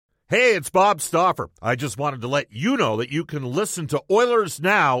Hey, it's Bob Stauffer. I just wanted to let you know that you can listen to Oilers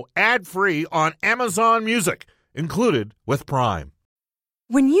Now ad-free on Amazon Music, included with Prime.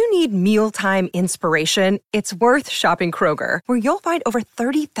 When you need mealtime inspiration, it's worth shopping Kroger, where you'll find over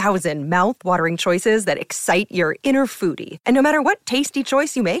 30,000 mouth-watering choices that excite your inner foodie. And no matter what tasty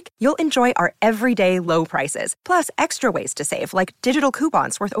choice you make, you'll enjoy our everyday low prices, plus extra ways to save, like digital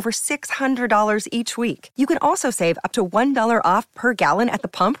coupons worth over $600 each week. You can also save up to $1 off per gallon at the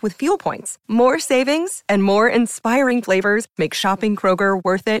pump with fuel points. More savings and more inspiring flavors make shopping Kroger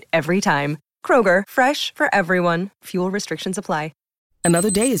worth it every time. Kroger, fresh for everyone. Fuel restrictions apply.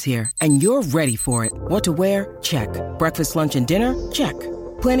 Another day is here, and you're ready for it. What to wear? Check. Breakfast, lunch, and dinner? Check.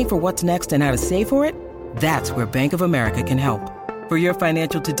 Planning for what's next and how to save for it? That's where Bank of America can help. For your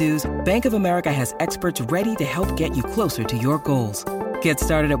financial to-dos, Bank of America has experts ready to help get you closer to your goals. Get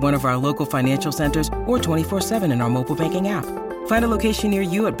started at one of our local financial centers or 24/7 in our mobile banking app. Find a location near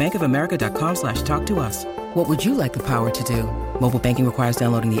you at bankofamerica.com/talktous. What would you like the power to do? Mobile banking requires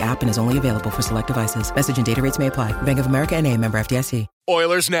downloading the app and is only available for select devices. Message and data rates may apply. Bank of America N.A., member FDIC.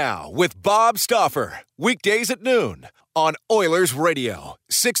 Oilers Now with Bob Stauffer. Weekdays at noon on Oilers Radio,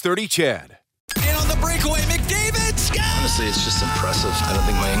 630 CHED. And on the breakaway, McDavid scores! Honestly, it's just impressive. I don't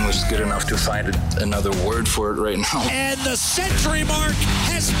think my English is good enough to find another word for it right now. And the century mark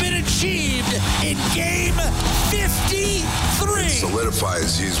has been achieved in Game 53. It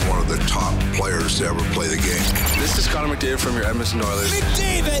solidifies he's one of the top players to ever play the game. This is Connor McDavid from your Edmonton Oilers.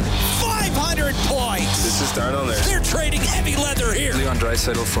 McDavid, 500 points! This is Darnell Nurse. They're trading heavy leather here. Leon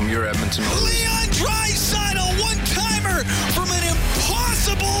Draisaitl from your Edmonton Oilers. Leon Draisaitl, one-timer from an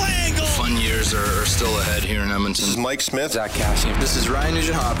impossible angle. Fun years are still ahead here in Edmonton. This is Mike Smith. Zach Cassian. This is Ryan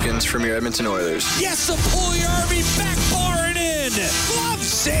Nugent-Hopkins from your Edmonton Oilers. Yes, the Puljujärvi backbar it in. Glove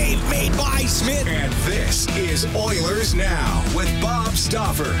save made by Smith. And this is Oilers Now with Bob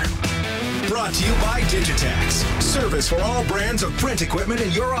Stauffer. Brought to you by Digitex. Service for all brands of print equipment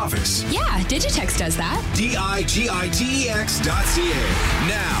in your office. Yeah, Digitex does that. Digitex.ca.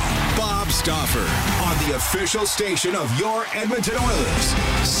 Now, Bob Stauffer on the official station of your Edmonton Oilers.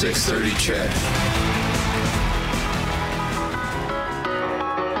 630 CHED.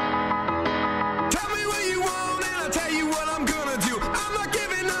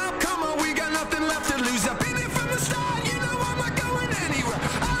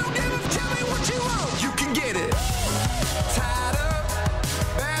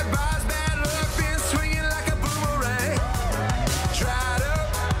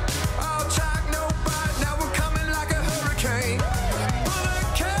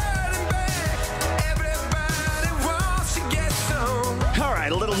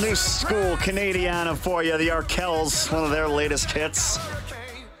 School Canadiana for you, the Arkells, one of their latest hits.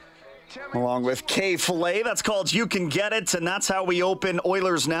 Along with K-Filet, that's called You Can Get It, and that's how we open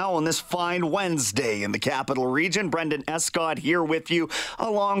Oilers Now on this fine Wednesday in the Capital Region. Brendan Escott here with you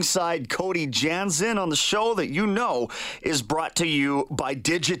alongside Cody Jansen on the show that you know is brought to you by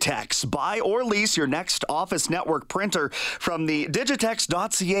Digitex. Buy or lease your next Office Network printer from the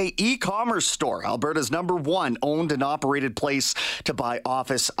Digitex.ca e-commerce store, Alberta's #1 owned and operated place to buy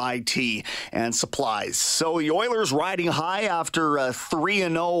office IT and supplies. So the Oilers riding high after a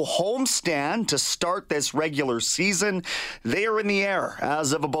 3-0 homestand to start this regular season. They are in the air.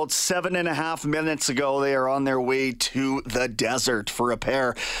 As of about 7.5 minutes ago, they are on their way to the desert for a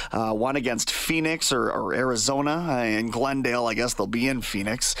pair. One against Phoenix or Arizona. In Glendale, I guess they'll be in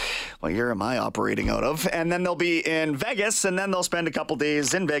Phoenix. What year am I operating out of? And then they'll be in Vegas, and then they'll spend a couple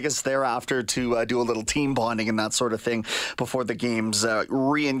days in Vegas thereafter to do a little team bonding and that sort of thing before the games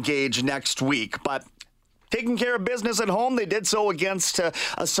re-engage next week. But taking care of business at home, they did so against a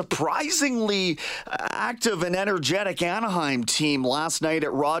surprisingly active and energetic Anaheim team last night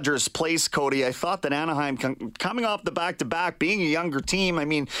at Rogers Place, Cody. I thought that Anaheim, coming off the back-to-back, being a younger team, I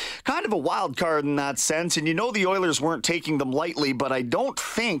mean, kind of a wild card in that sense. And you know the Oilers weren't taking them lightly, but I don't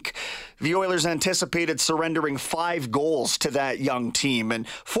think the Oilers anticipated surrendering 5 goals to that young team. And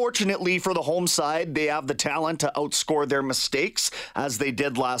fortunately for the home side, they have the talent to outscore their mistakes, as they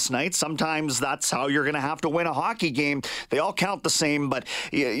did last night. Sometimes that's how you're going to have to win a hockey game. They all count the same, but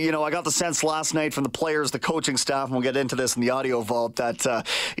you know, I got the sense last night from the players, the coaching staff, and we'll get into this in the audio vault, that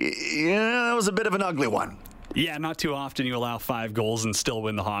that was a bit of an ugly one. Yeah, not too often you allow 5 goals and still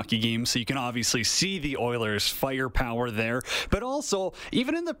win the hockey game, so you can obviously see the Oilers' firepower there. But also,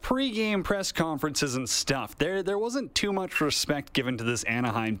 even in the pregame press conferences and stuff, there wasn't too much respect given to this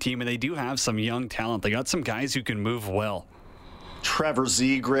Anaheim team, and they do have some young talent. They got some guys who can move well. Trevor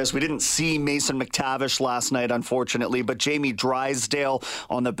Zegras. We didn't see Mason McTavish last night, unfortunately, but Jamie Drysdale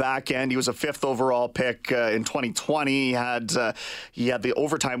on the back end. He was a 5th overall pick in 2020. He had the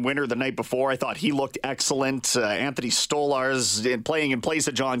overtime winner the night before. I thought he looked excellent. Anthony Stolarz playing in place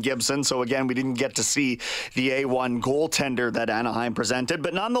of John Gibson. So again, we didn't get to see the A1 goaltender that Anaheim presented,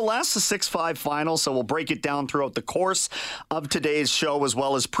 but nonetheless, a 6-5 final. So we'll break it down throughout the course of today's show, as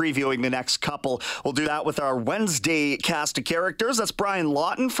well as previewing the next couple. We'll do that with our Wednesday cast of characters. That's Brian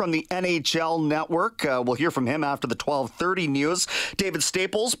Lawton from the NHL Network. We'll hear from him after the 12:30 news. David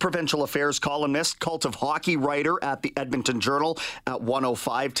Staples, provincial affairs columnist, Cult of Hockey writer at the Edmonton Journal at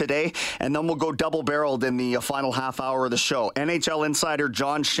 1:05 today. And then we'll go double-barreled in the final half hour of the show. NHL insider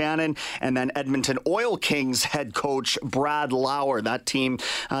John Shannon, and then Edmonton Oil Kings head coach Brad Lauer. That team,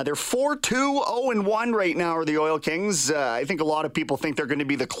 they're 4-2, 0-1 right now are the Oil Kings. I think a lot of people think they're going to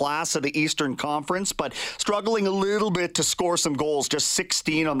be the class of the Eastern Conference, but struggling a little bit to score some goals. Just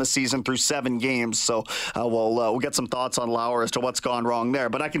 16 on the season through 7 games. So we'll get some thoughts on Lauer as to what's gone wrong there.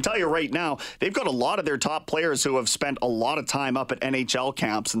 But I can tell you right now, they've got a lot of their top players who have spent a lot of time up at NHL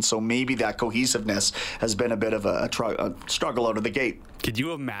camps, and so maybe that cohesiveness has been a bit of a struggle out of the gate. Could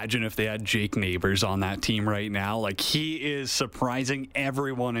you imagine if they had Jake Neighbors on that team right now? Like, he is surprising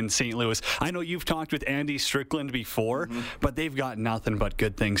everyone in St. Louis. I know you've talked with Andy Strickland before, but they've got nothing but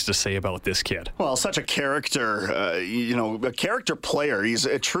good things to say about this kid. Well, such a character, a character player. He's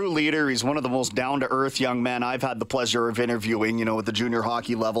a true leader. He's one of the most down-to-earth young men I've had the pleasure of interviewing, at the junior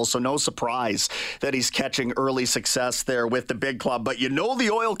hockey level. So no surprise that he's catching early success there with the big club. But the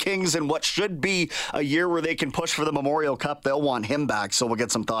Oil Kings, in what should be a year where they can push for the Memorial Cup, they'll want him back. So we'll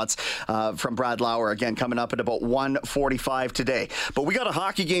get some thoughts from Brad Lauer, again, coming up at about 1:45 today. But we got a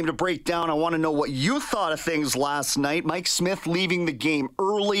hockey game to break down. I want to know what you thought of things last night. Mike Smith leaving the game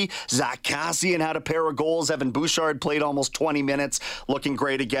early. Zach Kassian had a pair of goals. Evan Bouchard played almost 20 minutes, looking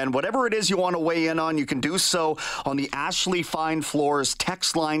great again. Whatever it is you want to weigh in on, you can do so on the Ashley Fine Floors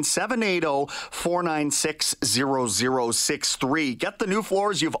text line 780-496-0063. Get the new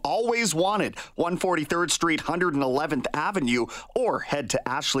floors you've always wanted. 143rd Street, 111th Avenue, or head to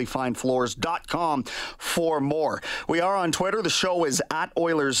ashleyfinefloors.com for more. We are on Twitter. The show is at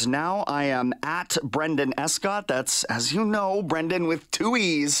Oilers Now. I am at Brendan Escott. That's, as you know, Brendan with 2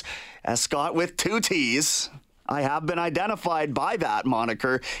 E's, Escott with 2 T's. I have been identified by that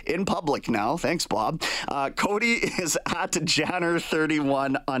moniker in public now. Thanks, Bob. Cody is at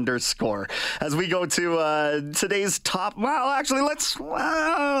Janner31_. As we go to today's top, let's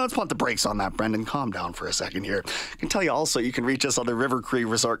pump the brakes on that, Brendan. Calm down for a second here. I can tell you also you can reach us on the River Cree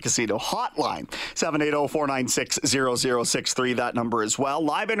Resort Casino hotline, 780-496-0063, that number as well.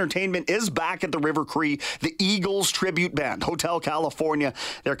 Live entertainment is back at the River Cree. The Eagles Tribute Band, Hotel California.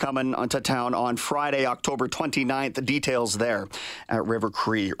 They're coming to town on Friday, October 29th. The details there at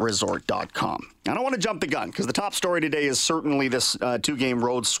rivercreeresort.com. I don't want to jump the gun because the top story today is certainly this 2-game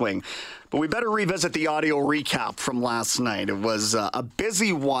road swing. But we better revisit the audio recap from last night. It was a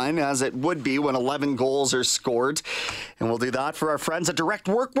busy one, as it would be when 11 goals are scored. And we'll do that for our friends at Direct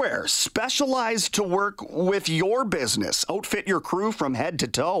Workwear, specialized to work with your business. Outfit your crew from head to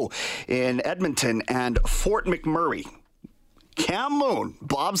toe in Edmonton and Fort McMurray. Cam Moon,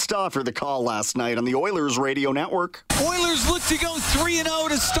 Bob Stauffer, the call last night on the Oilers Radio Network. Oilers look to go 3-0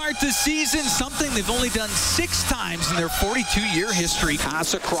 to start the season, something they've only done 6 times in their 42-year history.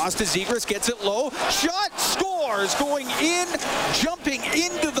 Pass across to Zegras, gets it low, shot, scores, going in, jumping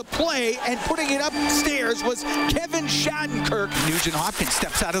into the play, and putting it upstairs was Kevin Shattenkirk. Nugent Hopkins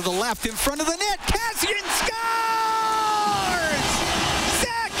steps out of the left in front of the net. Kassian scores!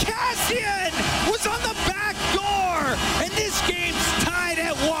 Zach Kassian was on the back door, and this game's tied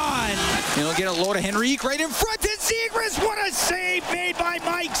at 1. He'll get a low to Henrique right in front to Zegras. What a save made by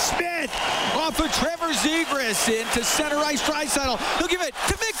Mike Smith off of Trevor Zegras into center ice. Draisaitl. He'll give it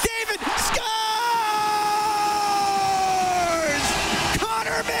to McDavid. Scores!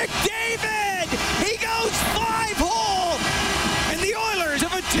 Connor McDavid. He goes 5-hole, and the Oilers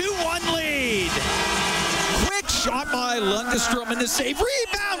have a 2-1 lead. Quick shot by Lundestrom in the save.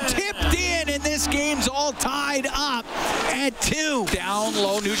 Rebound tipped in, and this game's all tied up at 2. Down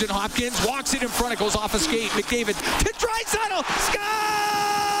low, Nugent Hopkins walks it in front. It goes off a skate. McDavid to Draisaitl. Scores!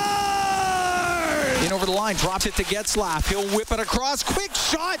 In over the line, drops it to Getzlaf. He'll whip it across. Quick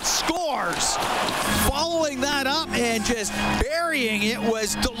shot, scores. Following that up and just burying it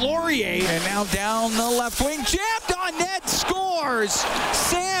was Delorier. And now down the left wing, jammed on net, scores!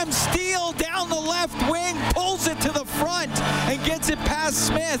 Sam Steele down the left wing, pulls it to the front, and gets it past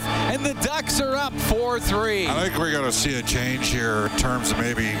Smith, and the Ducks are up 4-3. I think we're going to see a change here in terms of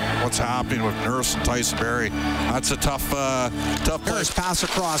maybe what's happening with Nurse and Tyson Barrie. That's a tough Nurse pass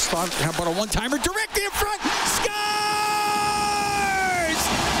across. How about a one-timer directly in front? Scores!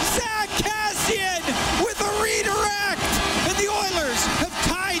 Zach Kassian with a redirect, and the Oilers have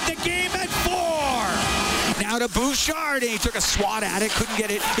tied the game at 4. Now to Bouchard, and he took a swat at it, couldn't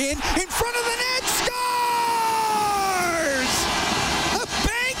get it in front of the net. Scores! A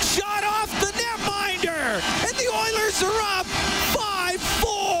bank shot off the netminder, and the Oilers are up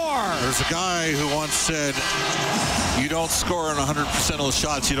 5-4. There's a guy who once said, you don't score on 100% of the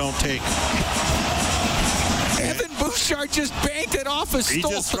shots you don't take. Evan Bouchard just banked it off his He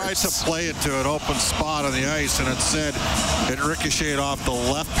just tried to play it to an open spot on the ice, and it ricocheted off the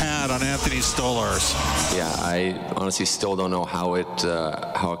left pad on Anthony Stolarz. Yeah, I honestly still don't know how it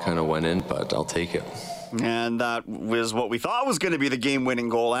kind of went in, but I'll take it. And that was what we thought was going to be the game-winning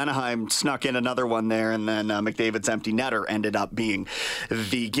goal. Anaheim snuck in another one there, and then McDavid's empty netter ended up being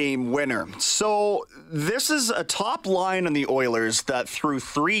the game winner. So this is a top line on the Oilers that through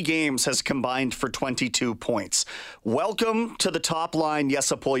 3 games has combined for 22 points. Welcome to the top line,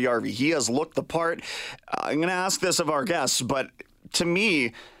 Jesse Puljujärvi. He has looked the part. I'm going to ask this of our guests, but to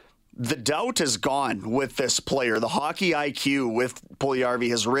me, the doubt is gone with this player. The hockey IQ with Puljujärvi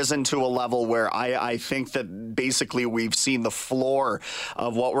has risen to a level where I think that basically we've seen the floor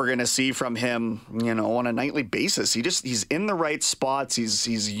of what we're going to see from him, on a nightly basis. He's in the right spots.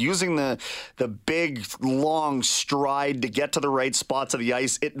 He's using the big, long stride to get to the right spots of the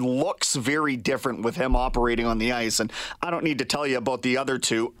ice. It looks very different with him operating on the ice, and I don't need to tell you about the other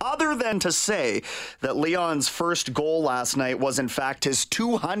two, other than to say that Leon's first goal last night was in fact his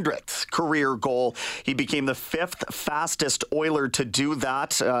 200th career goal. He became the 5th fastest Oiler to do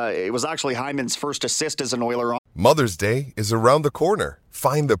that. It was actually Hyman's first assist as an Oiler. Mother's Day is around the corner.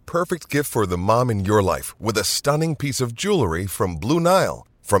 Find the perfect gift for the mom in your life with a stunning piece of jewelry from Blue Nile.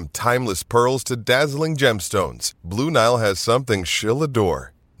 From timeless pearls to dazzling gemstones, Blue Nile has something she'll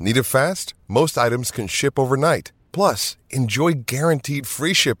adore. Need it fast? Most items can ship overnight. Plus, enjoy guaranteed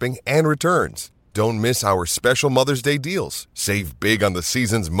free shipping and returns. Don't miss our special Mother's Day deals. Save big on the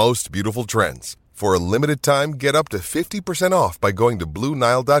season's most beautiful trends. For a limited time, get up to 50% off by going to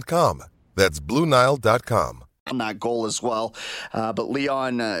BlueNile.com. That's BlueNile.com. On that goal as well. But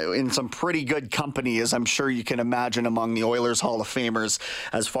Leon in some pretty good company, as I'm sure you can imagine, among the Oilers Hall of Famers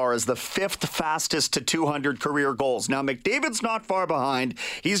as far as the 5th fastest to 200 career goals. Now, McDavid's not far behind.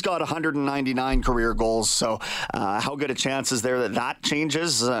 He's got 199 career goals. So how good a chance is there that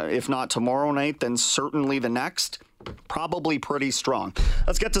changes? If not tomorrow night, then certainly the next. Probably pretty strong.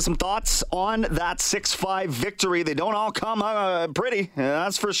 Let's get to some thoughts on that 6-5 victory. They don't all come pretty,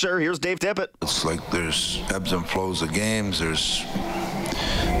 that's for sure. Here's Dave Tippett. It's like there's ebbs and flows of games. There's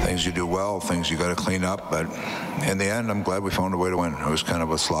things you do well, things you got to clean up. But in the end, I'm glad we found a way to win. It was kind of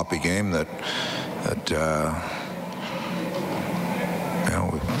a sloppy game that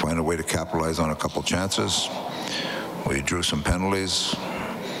we find a way to capitalize on a couple chances. We drew some penalties,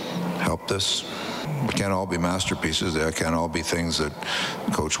 helped us. We can't all be masterpieces. They can't all be things that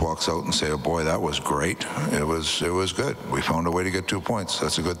the coach walks out and say, oh boy, that was great. It was good. We found a way to get 2 points.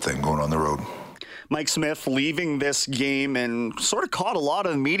 That's a good thing going on the road. Mike Smith leaving this game and sort of caught a lot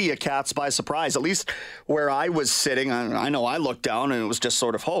of media cats by surprise, at least where I was sitting. I know I looked down and it was just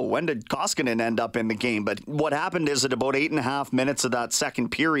sort of, when did Koskinen end up in the game? But what happened is at about 8.5 minutes of that second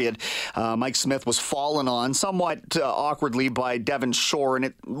period, Mike Smith was fallen on somewhat awkwardly by Devon Shore, and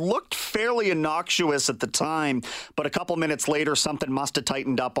it looked fairly innocuous at the time. But a couple minutes later, something must have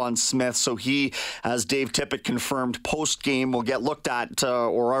tightened up on Smith. So he, as Dave Tippett confirmed post-game, will get looked at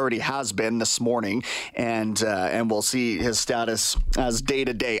or already has been this morning. And we'll see his status as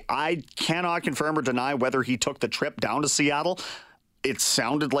day-to-day. I cannot confirm or deny whether he took the trip down to Seattle. It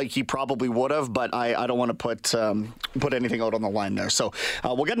sounded like he probably would have, but I don't want to put anything out on the line there. So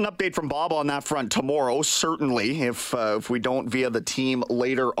we'll get an update from Bob on that front tomorrow, certainly, if we don't via the team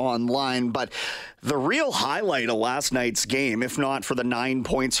later online. But the real highlight of last night's game, if not for the 9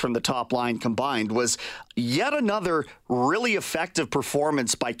 points from the top line combined, was yet another really effective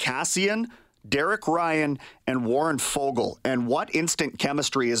performance by Kassian, Derek Ryan, and Warren Foegele. And what instant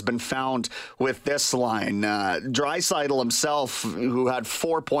chemistry has been found with this line. Draisaitl himself, who had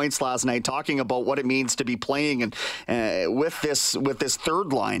 4 points last night, talking about what it means to be playing and with this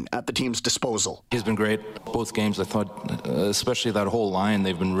third line at the team's disposal. He's been great both games. I thought, especially that whole line,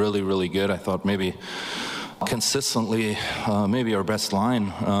 they've been really, really good. I thought maybe consistently maybe our best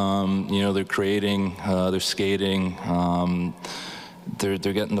line. They're creating, they're skating, they're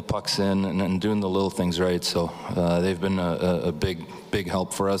getting the pucks in and doing the little things right. So they've been a big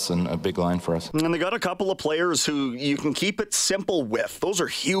help for us and a big line for us. And they got a couple of players who you can keep it simple with. Those are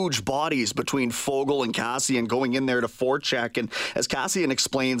huge bodies between Foegele and Kassian going in there to forecheck. And as Kassian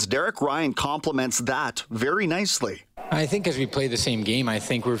explains, Derek Ryan complements that very nicely. I think as we play the same game, I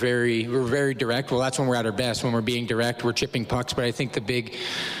think we're very direct. Well, that's when we're at our best. When we're being direct, we're chipping pucks. But I think the big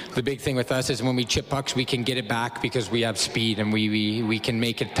thing with us is when we chip pucks, we can get it back because we have speed and we can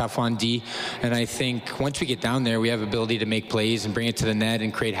make it tough on D. And I think once we get down there, we have ability to make plays and bring it to the net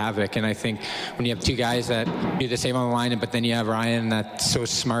and create havoc. And I think when you have two guys that do the same on the line, but then you have Ryan that's so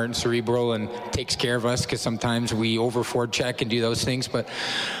smart and cerebral and takes care of us, because sometimes we over forward check and do those things. But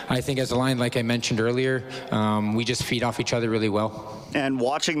I think as a line, like I mentioned earlier, we just feed off each other really well. And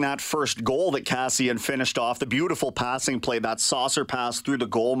watching that first goal that Kassian finished off, the beautiful passing play, that saucer pass through the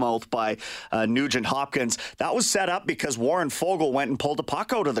goal mouth by Nugent Hopkins, that was set up because Warren Foegele went and pulled a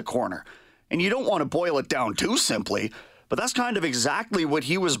puck out of the corner. And you don't want to boil it down too simply, but that's kind of exactly what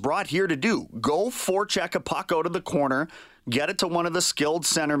he was brought here to do. Go forecheck a puck out of the corner, get it to one of the skilled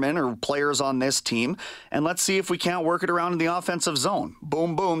centermen or players on this team, and let's see if we can't work it around in the offensive zone.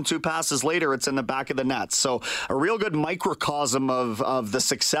 Boom, boom, 2 passes later, it's in the back of the net. So a real good microcosm of the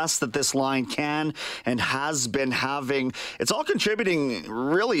success that this line can and has been having. It's all contributing,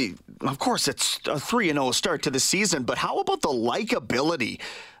 really. Of course, it's a 3-0 start to the season, but how about the likability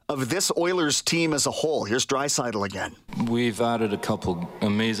of this Oilers team as a whole? Here's Draisaitl again. We've added a couple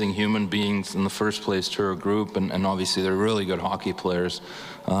amazing human beings in the first place to our group, and obviously they're really good hockey players.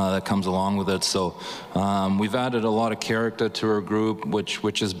 That comes along with it. So we've added a lot of character to our group,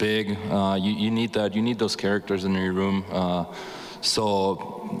 which is big. You need that. You need those characters in your room.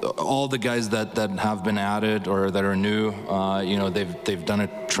 So all the guys that have been added or that are new, they've done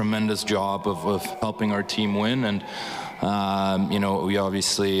a tremendous job of helping our team win, and we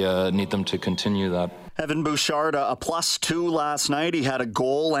obviously need them to continue that. Evan Bouchard, a +2 last night. He had a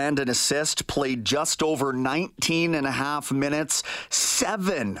goal and an assist, played just over 19 and a half minutes,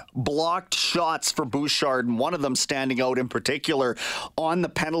 7 blocked shots for Bouchard, and one of them standing out in particular on the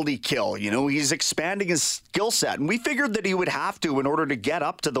penalty kill. He's expanding his skill set, and we figured that he would have to in order to get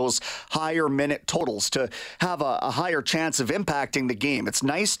up to those higher minute totals, to have a higher chance of impacting the game. It's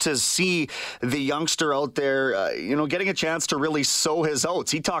nice to see the youngster out there, getting a chance to really sow his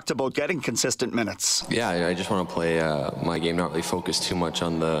oats. He talked about getting consistent minutes. Yeah, I just want to play my game, not really focus too much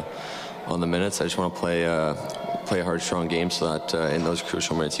on the minutes. I just want to play a hard, strong game so that in those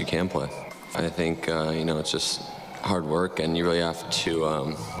crucial minutes you can play. I think, it's just hard work, and you really have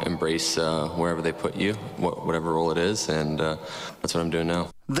to embrace wherever they put you, whatever role it is, and that's what I'm doing now.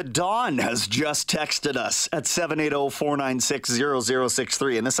 The Don has just texted us at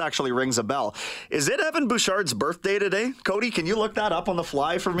 780-496-0063, and this actually rings a bell. Is it Evan Bouchard's birthday today? Cody, can you look that up on the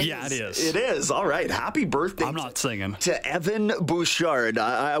fly for me? Yeah, it is. It is. All right. Happy birthday. I'm not singing. To Evan Bouchard.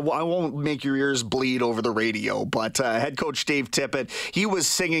 I won't make your ears bleed over the radio, but head coach Dave Tippett, he was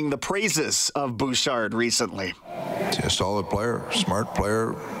singing the praises of Bouchard recently. He's a solid player, smart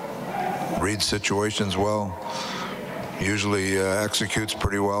player, reads situations well. Usually executes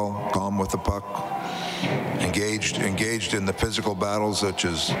pretty well, calm with the puck, engaged in the physical battles, which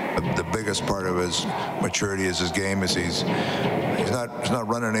is the biggest part of his maturity is his game. He's not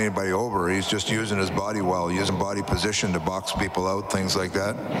running anybody over. He's just using his body well, using body position to box people out, things like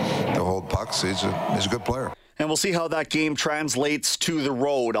that, to hold pucks. He's a good player. And we'll see how that game translates to the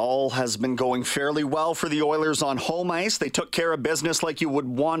road. All has been going fairly well for the Oilers on home ice. They took care of business like you would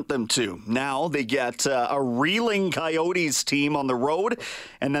want them to. Now they get a reeling Coyotes team on the road,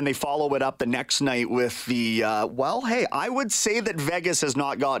 and then they follow it up the next night with the, I would say that Vegas has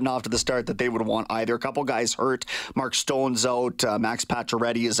not gotten off to the start that they would want either. A couple guys hurt. Mark Stone's out. Max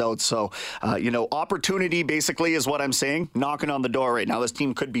Pacioretty is out. So, opportunity basically is what I'm saying. Knocking on the door right now. This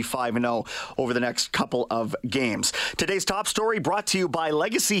team could be 5-0 over the next couple of games. Today's top story brought to you by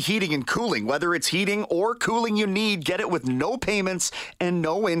Legacy Heating and Cooling. Whether it's heating or cooling you need, get it with no payments and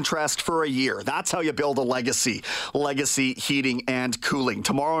no interest for a year. That's how you build a legacy. Legacy Heating and Cooling.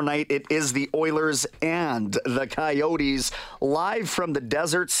 Tomorrow night, it is the Oilers and the Coyotes live from the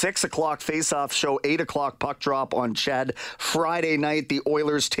desert. 6 o'clock face-off show, 8 o'clock puck drop on Ched. Friday night, the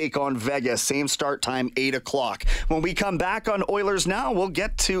Oilers take on Vegas. Same start time, 8 o'clock. When we come back on Oilers Now, we'll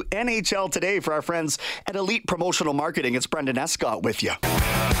get to NHL Today for our friends at Elite Promotional Marketing. It's Brendan Escott with you.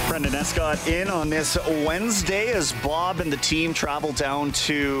 Brendan Escott in on this Wednesday as Bob and the team travel down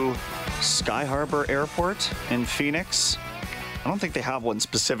to Sky Harbor Airport in Phoenix. I don't think they have one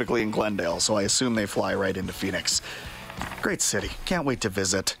specifically in Glendale, so I assume they fly right into Phoenix. Great city. Can't wait to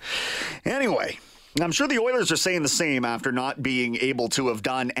visit. Anyway, I'm sure the Oilers are saying the same after not being able to have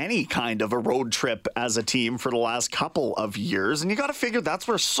done any kind of a road trip as a team for the last couple of years. And you got to figure that's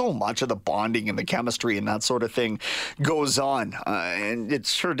where so much of the bonding and the chemistry and that sort of thing goes on. And it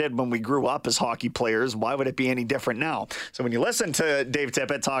sure did when we grew up as hockey players. Why would it be any different now? So when you listen to Dave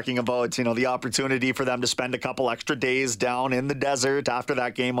Tippett talking about, the opportunity for them to spend a couple extra days down in the desert after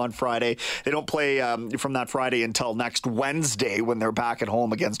that game on Friday, they don't play from that Friday until next Wednesday when they're back at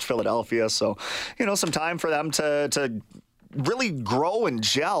home against Philadelphia. So, some time for them to really grow and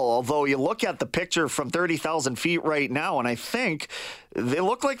gel, although you look at the picture from 30,000 feet right now, and I think they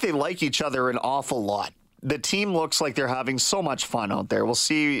look like they like each other an awful lot. The team looks like they're having so much fun out there. We'll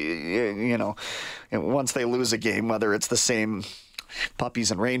see, once they lose a game, whether it's the same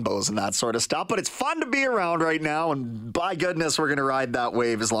puppies and rainbows and that sort of stuff, but it's fun to be around right now, and by goodness, we're going to ride that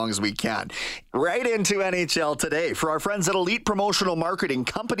wave as long as we can. Right into NHL today for our friends at Elite Promotional Marketing,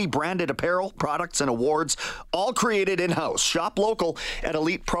 company-branded apparel, products, and awards, all created in-house. Shop local at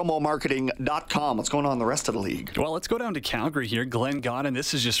elitepromomarketing.com. What's going on in the rest of the league? Well, let's go down to Calgary here. Glenn Godden,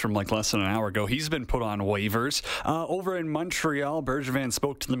 this is just from less than an hour ago. He's been put on waivers. Over in Montreal, Bergevin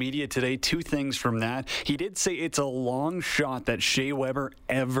spoke to the media today. Two things from that. He did say it's a long shot that Shea Weber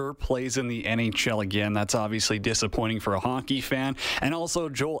ever plays in the NHL again. That's obviously disappointing for a hockey fan. And also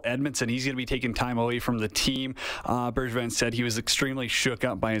Joel Edmondson, he's going to be taking time away from the team. Bergevin said he was extremely shook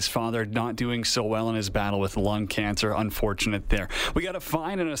up by his father not doing so well in his battle with lung cancer. Unfortunate there. We got a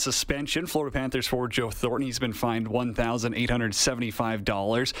fine and a suspension. Florida Panthers forward Joe Thornton, he's been fined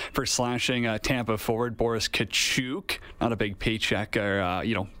 $1,875 for slashing Tampa forward Boris Tkachuk. Not a big paycheck or,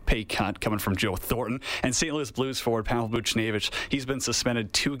 pay cut coming from Joe Thornton. And St. Louis Blues forward Pavel Buchnevich, he's been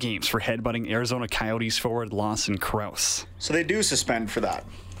suspended 2 games for headbutting Arizona Coyotes forward Lawson Krause. So they do suspend for that.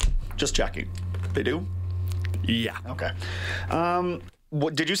 Just checking. They do? Yeah. Okay.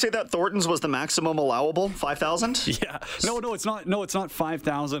 What did you say that Thornton's was the maximum allowable? 5,000? Yeah. No, it's not. No, it's not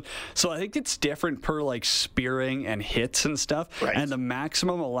 5,000. So I think it's different per spearing and hits and stuff. Right. And the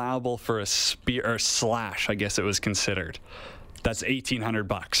maximum allowable for a spear or slash, I guess it was considered. That's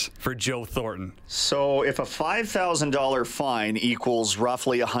 $1,800 for Joe Thornton. So if a $5,000 fine equals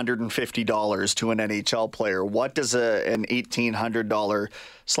roughly $150 to an NHL player, what does an $1,800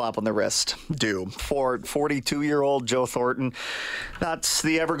 slap on the wrist do? For 42-year-old Joe Thornton, that's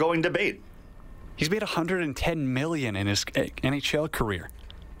the ever-going debate. He's made $110 million in his NHL career.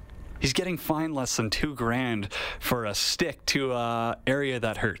 He's getting fined less than $2,000 for a stick to an area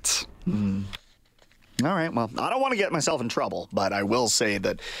that hurts. All right, well, I don't want to get myself in trouble, but I will say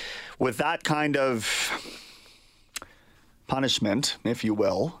that with that kind of punishment, if you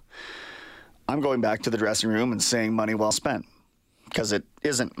will, I'm going back to the dressing room and saying money well spent, because it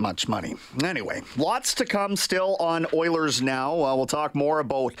isn't much money. Anyway, lots to come still on Oilers Now. We'll talk more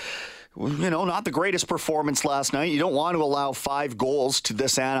about, not the greatest performance last night. You don't want to allow 5 goals to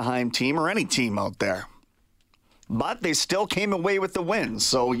this Anaheim team or any team out there. But they still came away with the win.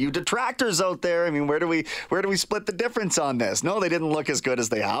 So you detractors out there, where do we split the difference on this? No, they didn't look as good as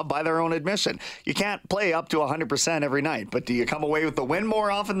they have by their own admission. You can't play up to 100% every night, but do you come away with the win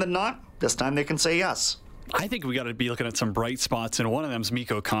more often than not? This time they can say yes. I think we got to be looking at some bright spots, and one of them is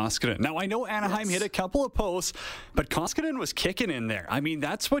Mikko Koskinen. Now, I know Anaheim hit a couple of posts, but Koskinen was kicking in there.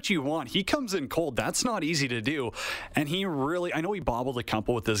 That's what you want. He comes in cold. That's not easy to do. And he really, I know he bobbled a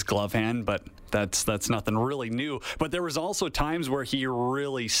couple with his glove hand, but that's nothing really new. But there was also times where he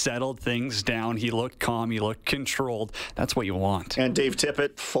really settled things down. He looked calm. He looked controlled. That's what you want. And Dave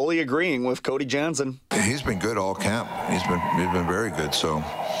Tippett fully agreeing with Cody Jansen. He's been good all camp. He's been very good. So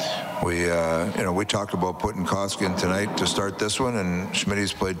we talked about putting Koskinen tonight to start this one, and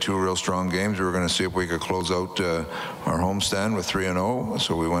Schmitty's played 2 real strong games. We were going to see if we could close out our homestand with 3-0,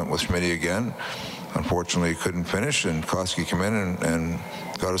 so we went with Schmitty again. Unfortunately, couldn't finish, and Koski came in and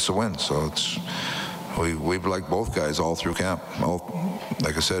got us a win. So we've liked both guys all through camp.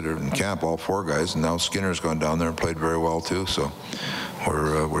 Like I said, in camp, all 4 guys, and now Skinner's gone down there and played very well too. So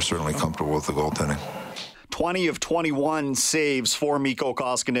we're certainly comfortable with the goaltending. 20 of 21 saves for Mikko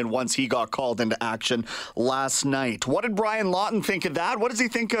Koskinen once he got called into action last night. What did Brian Lawton think of that? What does he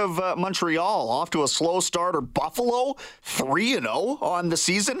think of Montreal? Off to a slow start, or Buffalo 3-0 on the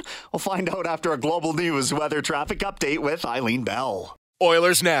season? We'll find out after a Global News weather traffic update with Eileen Bell.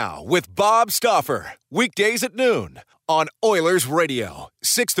 Oilers Now with Bob Stauffer. Weekdays at noon on Oilers Radio,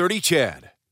 630 CHED.